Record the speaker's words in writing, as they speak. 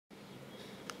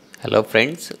Hello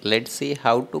friends, let's see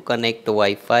how to connect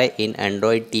Wi-Fi in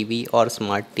Android TV or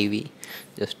Smart TV.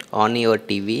 Just on your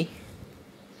TV.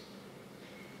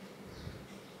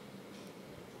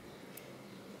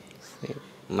 See,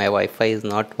 my Wi-Fi is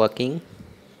not working.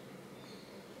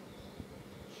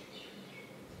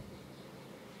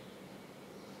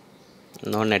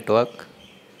 No network.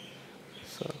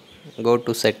 So go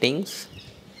to settings.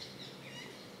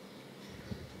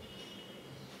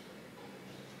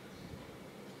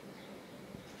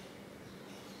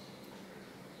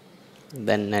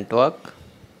 Then network.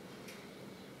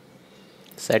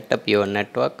 Set up your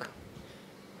network.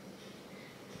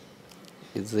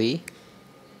 Easy.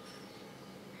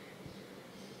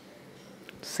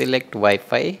 Select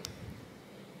Wi-Fi.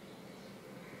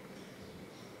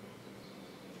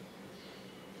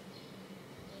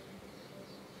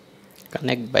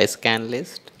 Connect by scan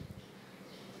list.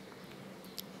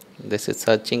 This is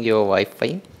searching your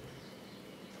Wi-Fi.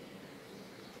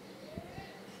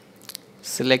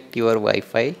 Select your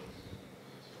Wi-Fi.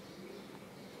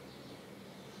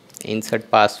 Insert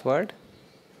password.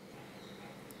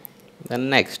 Then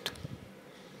next.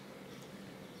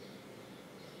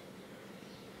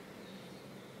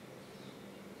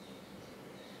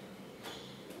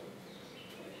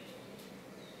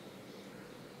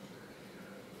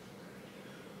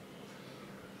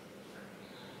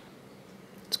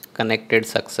 Connected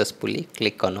successfully.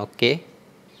 Click on OK.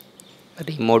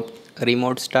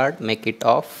 Remote start, make it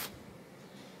off.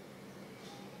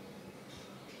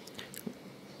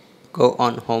 Go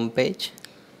on home page,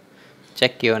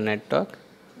 check your network.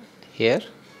 Here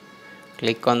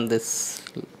click on this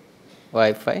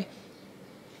Wi-Fi.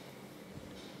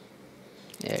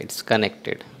 Yeah, it's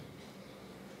connected.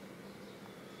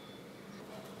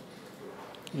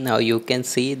 Now you can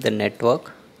see the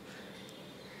network.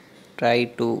 Try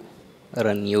to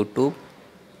run YouTube.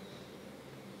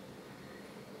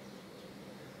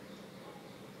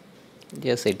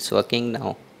 Yes, it's working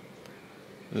now.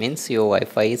 Means your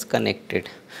Wi-Fi is connected.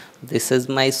 This is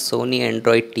my Sony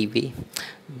Android TV,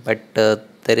 but there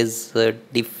is a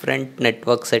different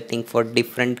network setting for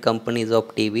different companies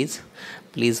of TVs.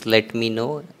 Please let me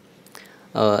know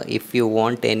if you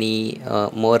want any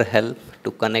more help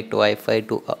to connect Wi-Fi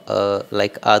to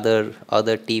like other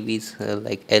TVs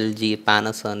like LG,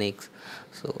 Panasonic,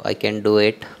 so I can do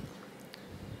it.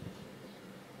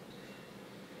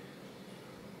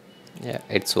 Yeah,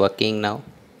 it's working now.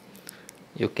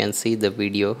 You can see the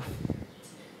video.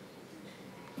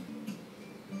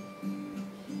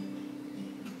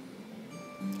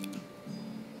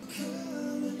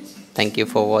 Thank you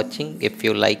for watching. If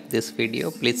you like this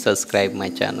video, please subscribe my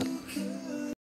channel.